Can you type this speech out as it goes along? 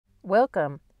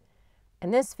Welcome!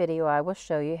 In this video I will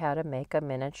show you how to make a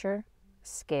miniature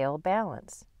scale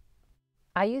balance.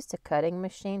 I used a cutting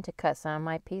machine to cut some of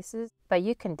my pieces, but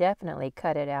you can definitely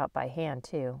cut it out by hand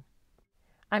too.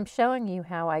 I'm showing you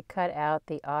how I cut out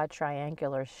the odd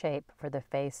triangular shape for the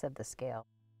face of the scale.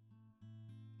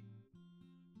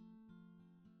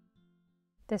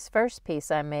 This first piece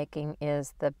I'm making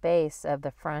is the base of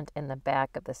the front and the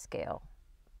back of the scale.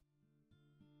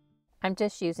 I'm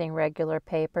just using regular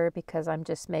paper because I'm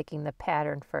just making the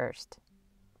pattern first.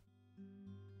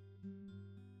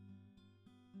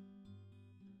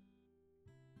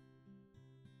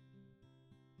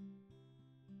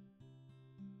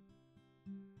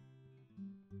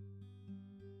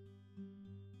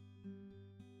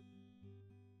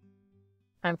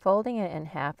 I'm folding it in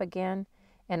half again,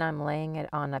 and I'm laying it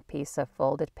on a piece of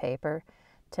folded paper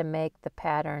to make the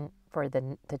pattern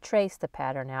to trace the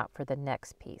pattern out for the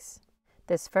next piece.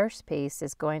 This first piece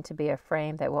is going to be a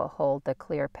frame that will hold the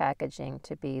clear packaging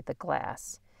to be the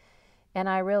glass. And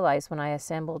I realized when I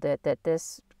assembled it that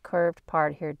this curved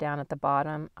part here down at the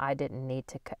bottom, I didn't need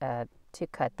to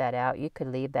cut that out. You could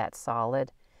leave that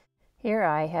solid. Here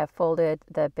I have folded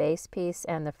the base piece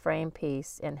and the frame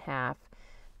piece in half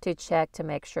to check to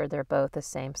make sure they're both the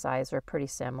same size or pretty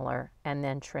similar, and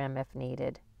then trim if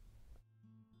needed.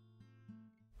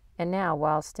 And now,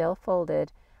 while still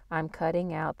folded, I'm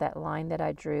cutting out that line that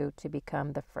I drew to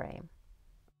become the frame.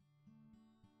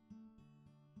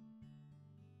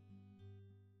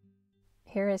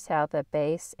 Here is how the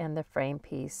base and the frame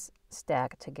piece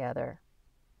stack together.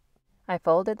 I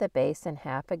folded the base in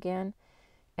half again,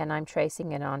 and I'm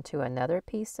tracing it onto another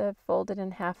piece of folded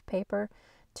in half paper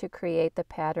to create the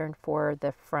pattern for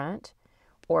the front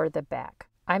or the back.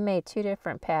 I made two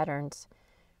different patterns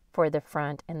for the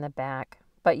front and the back,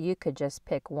 but you could just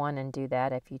pick one and do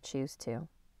that if you choose to.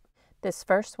 This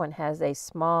first one has a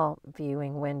small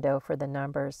viewing window for the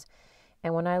numbers,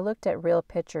 and when I looked at real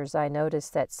pictures, I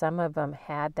noticed that some of them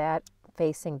had that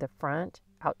facing the front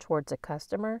out towards a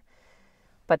customer,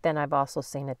 but then I've also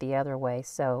seen it the other way,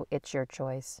 so it's your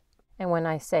choice. And when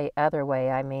I say other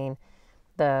way, I mean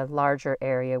the larger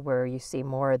area where you see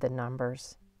more of the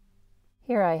numbers.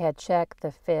 Here I had checked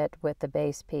the fit with the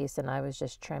base piece, and I was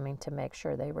just trimming to make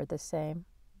sure they were the same.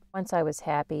 Once I was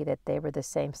happy that they were the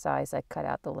same size, I cut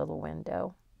out the little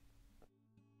window.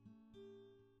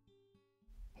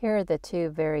 Here are the two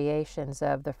variations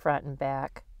of the front and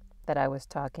back that I was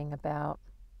talking about.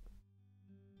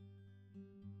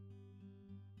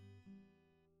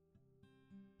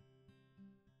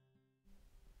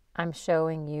 I'm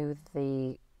showing you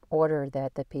the order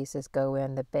that the pieces go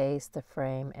in, the base, the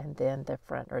frame, and then the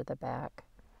front or the back.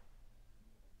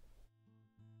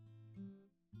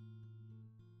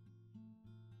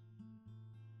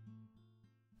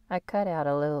 I cut out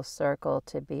a little circle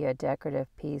to be a decorative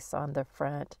piece on the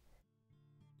front.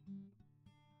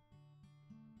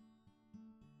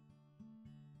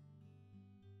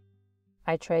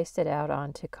 I traced it out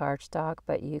onto cardstock,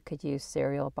 but you could use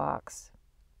cereal box.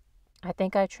 I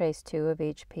think I traced two of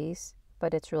each piece,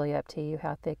 but it's really up to you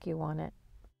how thick you want it.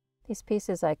 These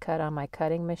pieces I cut on my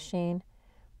cutting machine,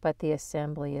 but the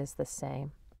assembly is the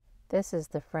same. This is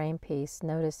the frame piece.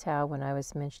 Notice how when I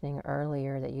was mentioning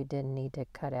earlier that you didn't need to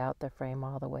cut out the frame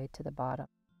all the way to the bottom.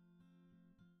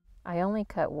 I only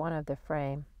cut one of the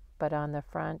frame, but on the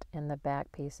front and the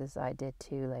back pieces I did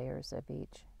 2 layers of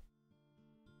each.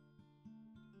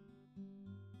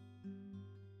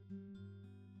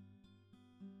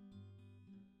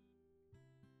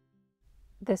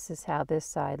 This is how this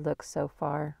side looks so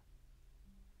far.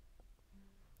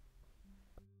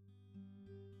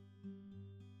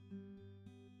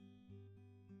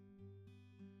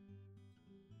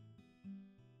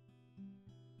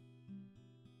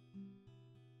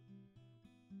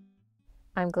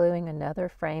 I'm gluing another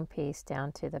frame piece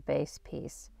down to the base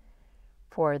piece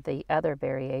for the other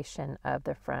variation of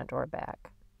the front or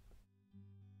back.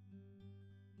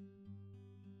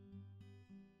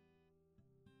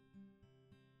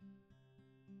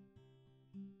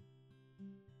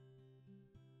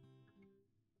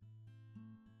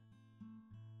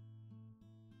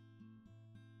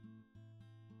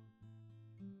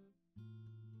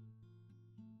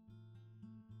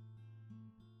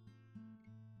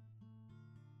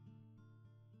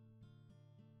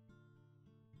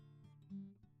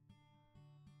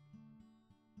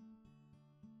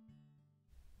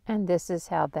 And this is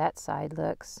how that side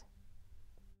looks.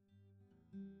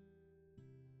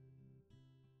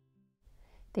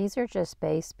 These are just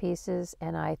base pieces,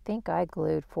 and I think I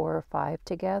glued 4 or 5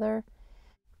 together,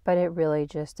 but it really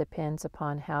just depends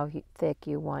upon how thick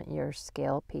you want your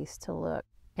scale piece to look.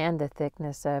 and the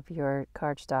thickness of your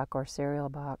cardstock or cereal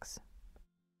box.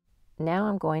 Now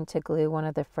I'm going to glue one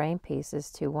of the frame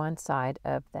pieces to one side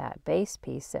of that base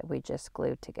piece that we just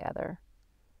glued together.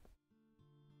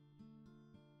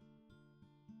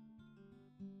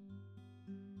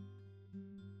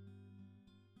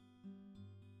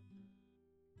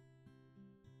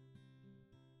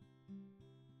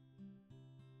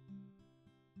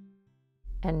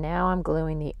 And now I'm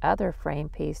gluing the other frame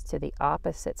piece to the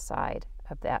opposite side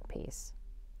of that piece.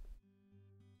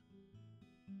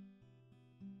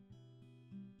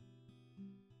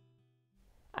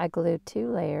 I glued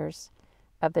 2 layers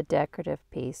of the decorative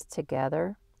piece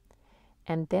together,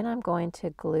 and then I'm going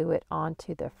to glue it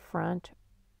onto the front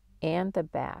and the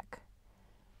back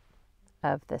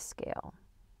of the scale.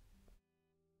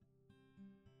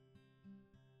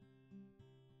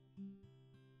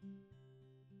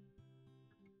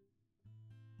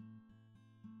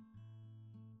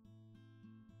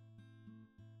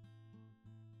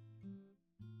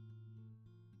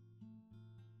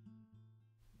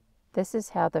 This is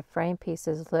how the frame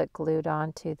pieces look glued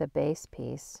onto the base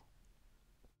piece.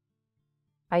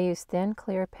 I used thin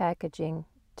clear packaging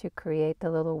to create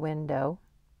the little window.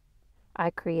 I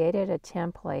created a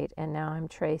template and now I'm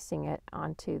tracing it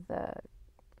onto the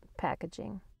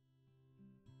packaging.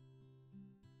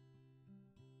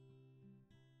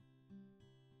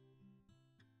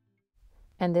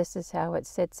 And this is how it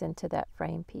sits into that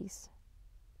frame piece.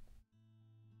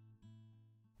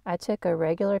 I took a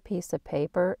regular piece of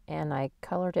paper and I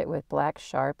colored it with black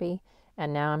Sharpie,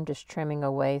 and now I'm just trimming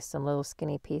away some little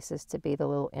skinny pieces to be the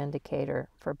little indicator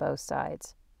for both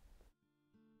sides.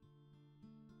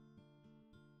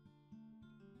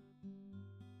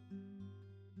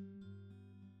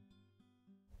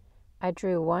 I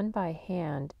drew one by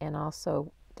hand and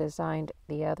also designed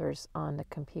the others on the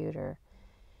computer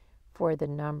for the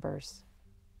numbers.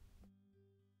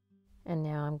 And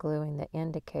now I'm gluing the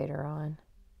indicator on.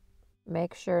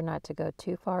 Make sure not to go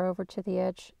too far over to the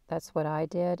edge. That's what I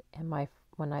did, and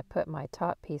when I put my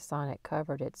top piece on, it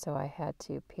covered it, so I had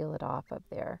to peel it off of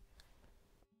there.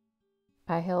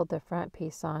 I held the front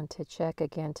piece on to check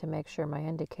again to make sure my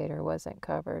indicator wasn't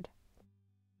covered.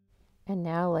 And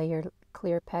now lay your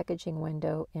clear packaging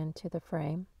window into the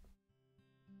frame.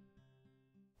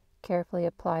 Carefully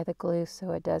apply the glue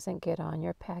so it doesn't get on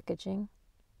your packaging.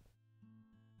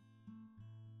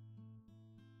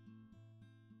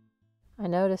 I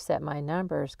noticed that my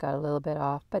numbers got a little bit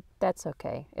off, but that's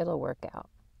okay. It'll work out.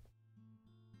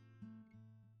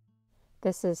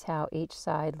 This is how each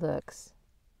side looks.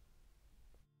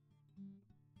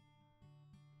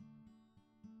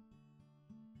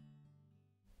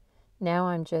 Now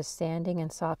I'm just sanding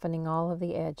and softening all of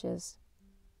the edges.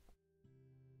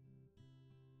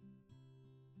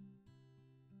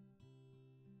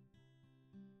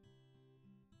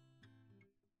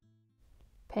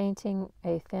 Painting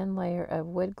a thin layer of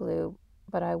wood glue,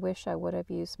 but I wish I would have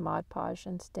used Mod Podge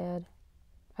instead.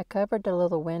 I covered the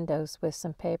little windows with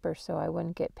some paper so I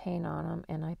wouldn't get paint on them,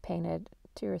 and I painted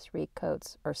 2 or 3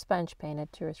 coats, or sponge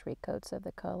painted 2 or 3 coats of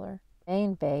the color.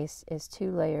 Main base is 2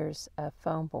 layers of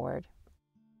foam board.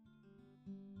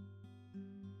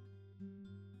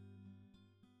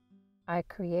 I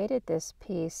created this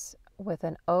piece with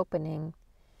an opening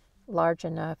large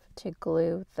enough to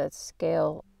glue the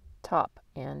scale top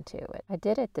into it. I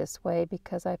did it this way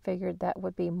because I figured that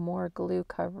would be more glue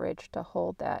coverage to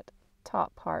hold that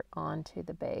top part onto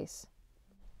the base.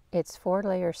 It's 4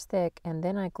 layers thick, and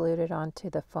then I glued it onto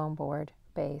the foam board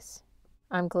base.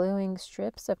 I'm gluing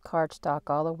strips of cardstock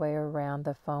all the way around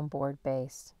the foam board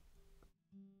base.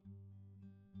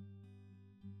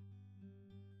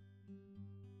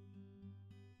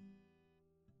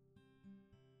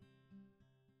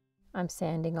 I'm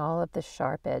sanding all of the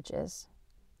sharp edges.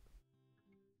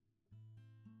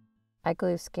 I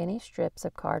glue skinny strips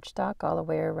of cardstock all the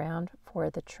way around for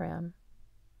the trim.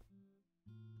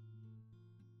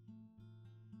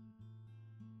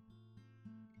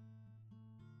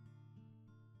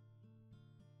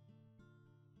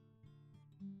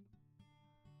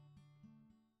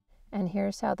 And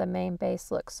here's how the main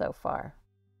base looks so far.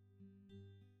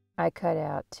 I cut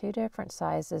out 2 different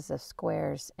sizes of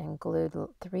squares and glued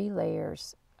 3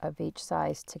 layers of each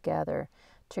size together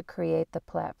to create the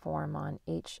platforms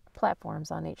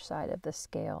on each side of the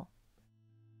scale.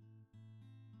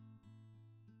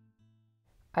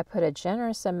 I put a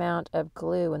generous amount of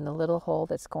glue in the little hole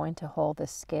that's going to hold the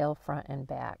scale front and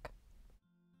back.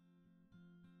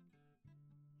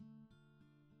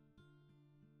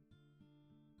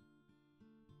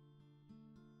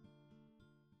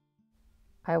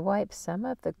 I wiped some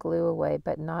of the glue away,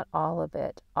 but not all of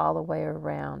it, all the way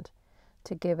around,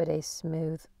 to give it a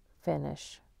smooth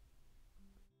finish.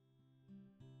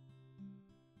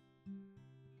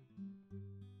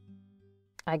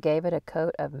 I gave it a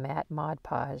coat of matte Mod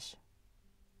Podge.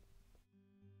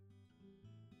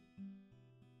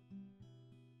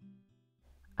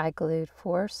 I glued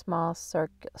 4 small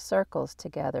circles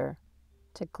together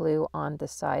to glue on the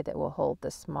side that will hold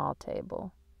the small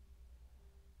table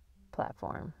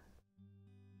platform.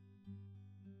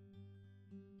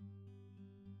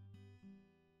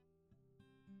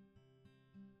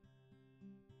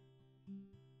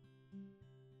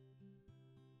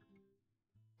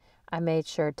 I made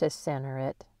sure to center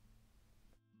it.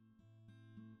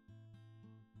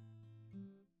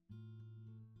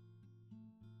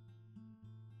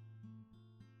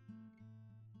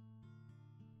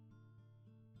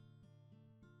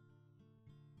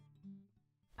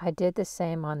 I did the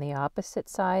same on the opposite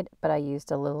side, but I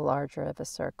used a little larger of a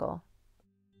circle.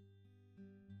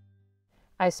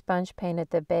 I sponge painted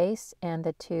the base and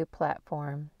the 2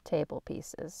 platform table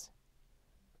pieces.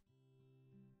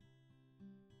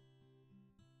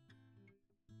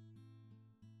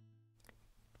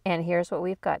 And here's what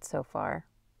we've got so far.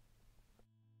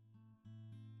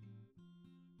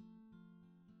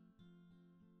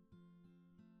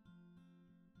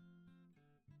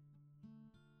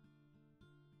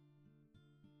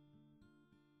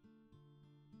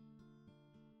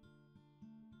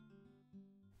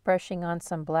 Brushing on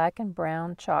some black and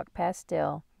brown chalk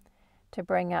pastel to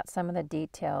bring out some of the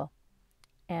detail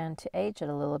and to age it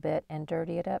a little bit and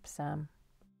dirty it up some.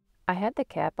 I had the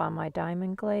cap on my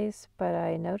diamond glaze, but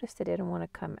I noticed it didn't want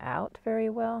to come out very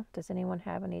well. Does anyone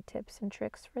have any tips and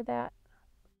tricks for that?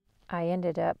 I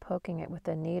ended up poking it with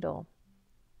a needle.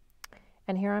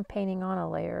 And here I'm painting on a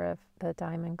layer of the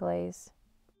diamond glaze.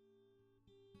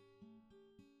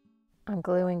 I'm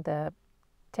gluing the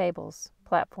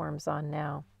platforms on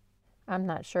now. I'm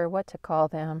not sure what to call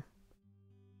them.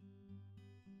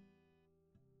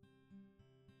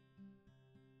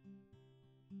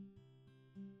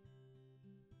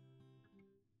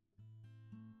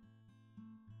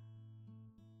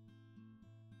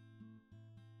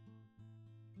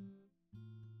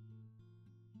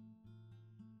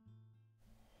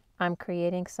 I'm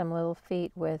creating some little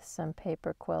feet with some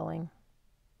paper quilling.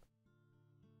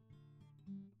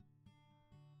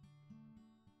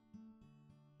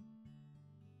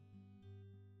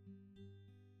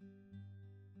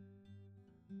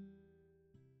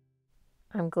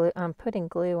 I'm putting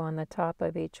glue on the top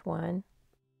of each one.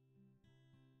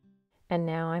 And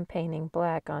now I'm painting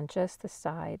black on just the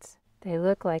sides. They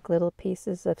look like little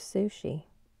pieces of sushi.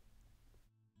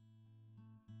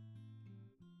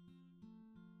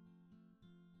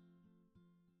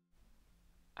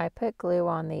 I put glue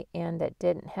on the end that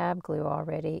didn't have glue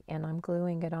already, and I'm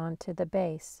gluing it onto the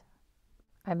base.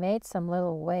 I made some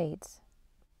little weights.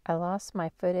 I lost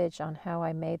my footage on how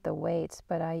I made the weights,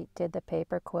 but I did the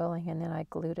paper quilling and then I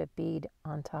glued a bead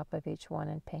on top of each one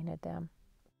and painted them.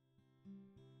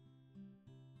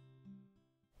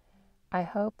 I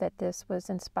hope that this was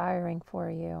inspiring for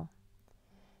you.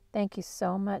 Thank you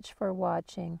so much for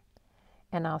watching,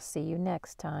 and I'll see you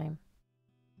next time.